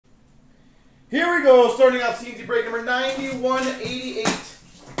Here we go, starting off CNC break number 9188.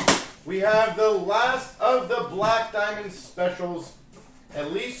 We have the last of the Black Diamond specials,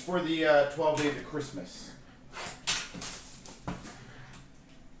 at least for the 12 days of Christmas.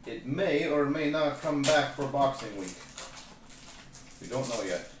 It may or may not come back for Boxing Week. We don't know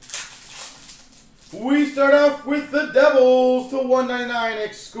yet. We start off with the Devils to 199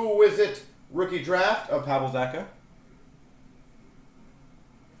 exquisite rookie draft of Pavel Zacha.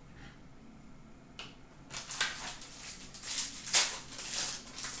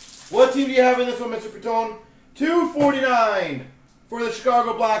 What team do you have in this one, Mr. Patone? 249 for the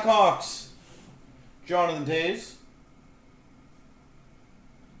Chicago Blackhawks, Jonathan Toews.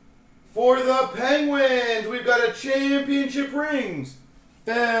 For the Penguins, we've got a championship rings,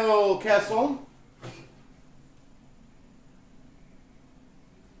 Phil Kessel.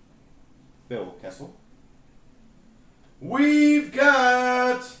 We've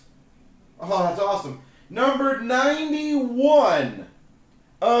got, oh, that's awesome, numbered 91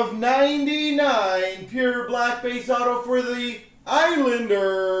 of 99, pure black base auto for the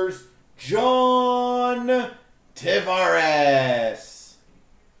Islanders, John Tavares.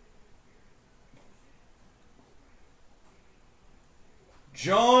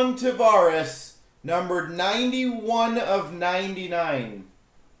 John Tavares, numbered 91 of 99.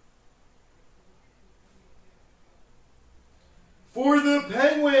 For the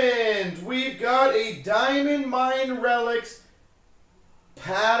Penguins, we've got a Diamond Mine Relics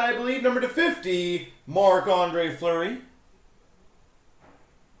Pat, I believe, number to 50, Marc-Andre Fleury.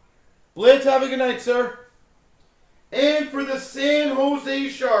 Blitz, have a good night, sir. And for the San Jose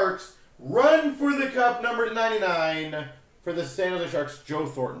Sharks, run for the cup, number to 99, for the San Jose Sharks, Joe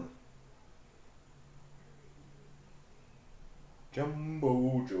Thornton.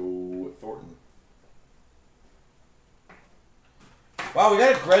 Jumbo Joe Thornton. Wow, we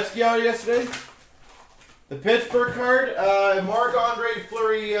got a Gretzky out yesterday. The Pittsburgh card, Marc-Andre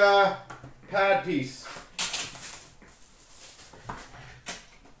Fleury pad piece.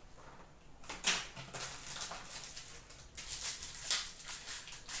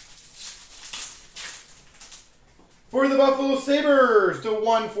 For the Buffalo Sabres to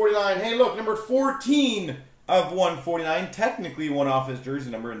 149. Hey, look, number 14 of 149. Technically one off his jersey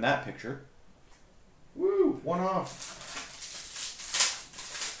number in that picture. Woo, one off.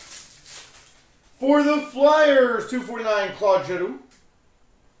 For the Flyers, 249, Claude Giroux.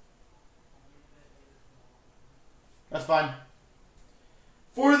 That's fine.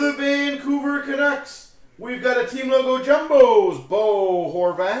 For the Vancouver Canucks, we've got a team logo jumbos, Bo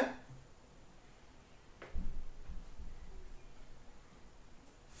Horvat.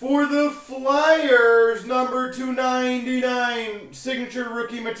 For the Flyers, number 299, signature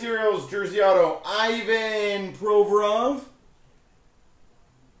rookie materials, jersey auto, Ivan Provorov.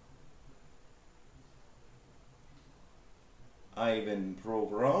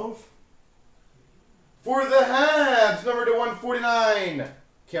 For the Habs, number to 149,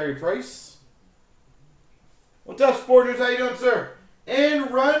 Carey Price. What's up, Sporters? How you doing, sir? And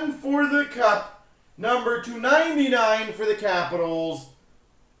run for the cup, number 299 for the Capitals,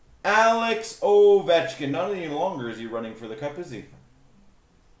 Alex Ovechkin. Not any longer is he running for the cup, is he?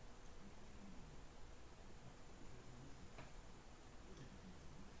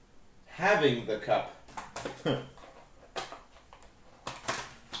 Having the cup.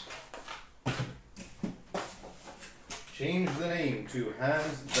 Change the name to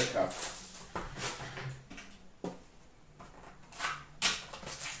Has the Cup.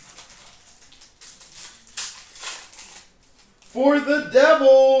 For the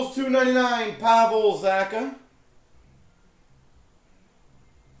Devils, 299, Pavel Zacha.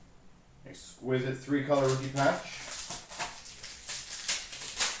 Exquisite three-color rookie patch.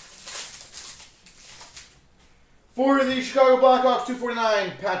 For the Chicago Blackhawks,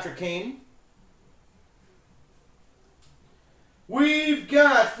 249, Patrick Kane. We've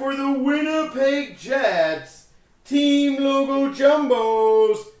got, for the Winnipeg Jets, team logo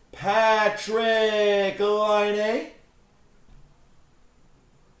jumbos, Patrick Laine.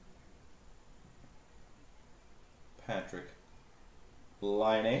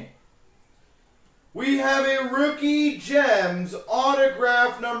 We have a rookie gems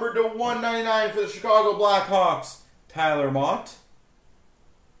autograph number to 199 for the Chicago Blackhawks, Tyler Mott.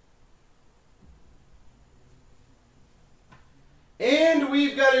 And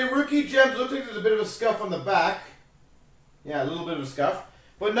we've got a rookie gems. Looks like there's a bit of a scuff on the back. Yeah, a little bit of a scuff.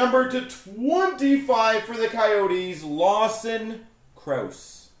 But number to 25 for the Coyotes, Lawson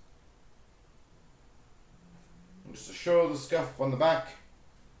Crouse. And just to show the scuff on the back,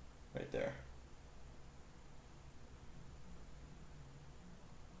 right there.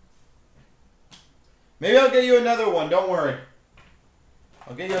 Maybe I'll get you another one. Don't worry.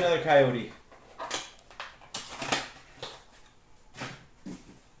 I'll get you another Coyote.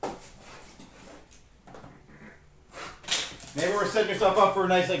 Maybe we're setting yourself up for a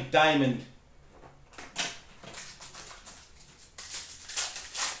nice, like, diamond.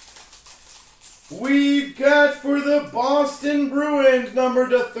 We've got for the Boston Bruins, number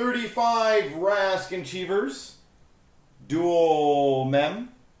to 35, Rask and Cheevers. Dual mem.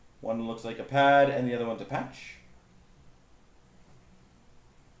 One looks like a pad and the other one's a patch.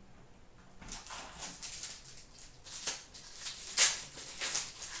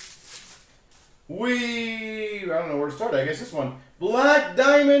 I don't know where to start. I guess this one. Black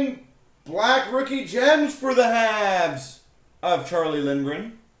Diamond, Black Rookie Gems for the Habs of Charlie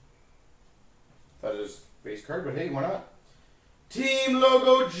Lindgren. Thought it was base card, but hey, why not? Team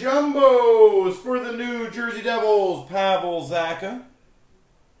Logo Jumbos for the New Jersey Devils, Pavel Zacha.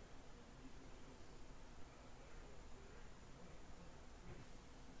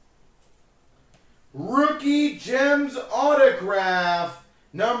 Rookie Gems Autograph,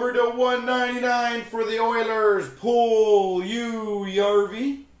 number to 199 for the Oilers, Paul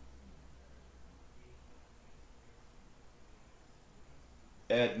Yarvi.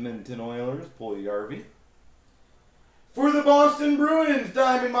 Edmonton Oilers, Paul Yarvi. For the Boston Bruins,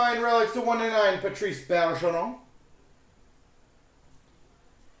 Diamond Mine Relics to 199, Patrice Bergeron.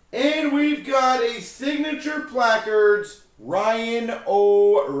 And we've got a Signature Placards, Ryan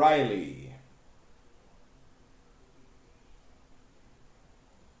O'Reilly.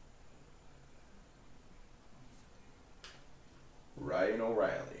 Ryan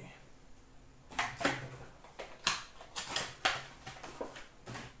O'Reilly.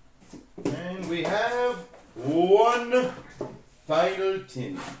 And we have one final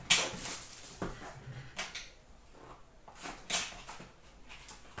tin.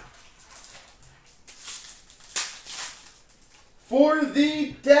 For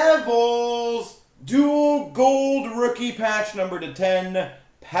the Devils, dual gold rookie patch number to 10,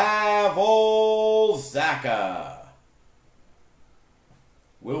 Pavel Zacha.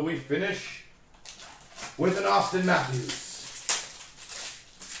 Will we finish with an Austin Matthews?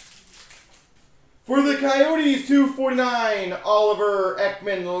 For the Coyotes, 249, Oliver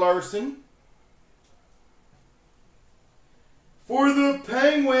Ekman-Larsson. For the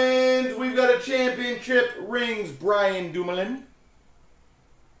Penguins, we've got a championship rings, Brian Dumoulin.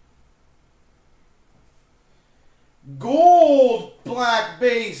 Gold black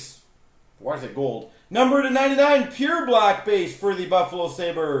base. Why is it gold? Number to 99, pure black base for the Buffalo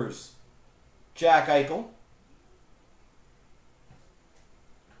Sabres, Jack Eichel.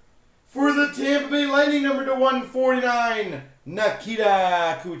 For the Tampa Bay Lightning, number to 149,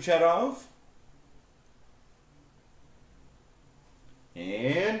 Nikita Kucherov.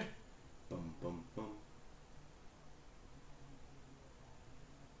 And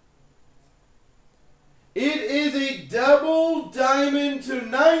it is a double diamond to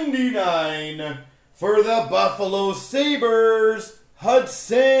 99 for the Buffalo Sabres,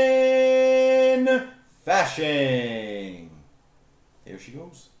 Hudson Fasching. There she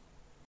goes.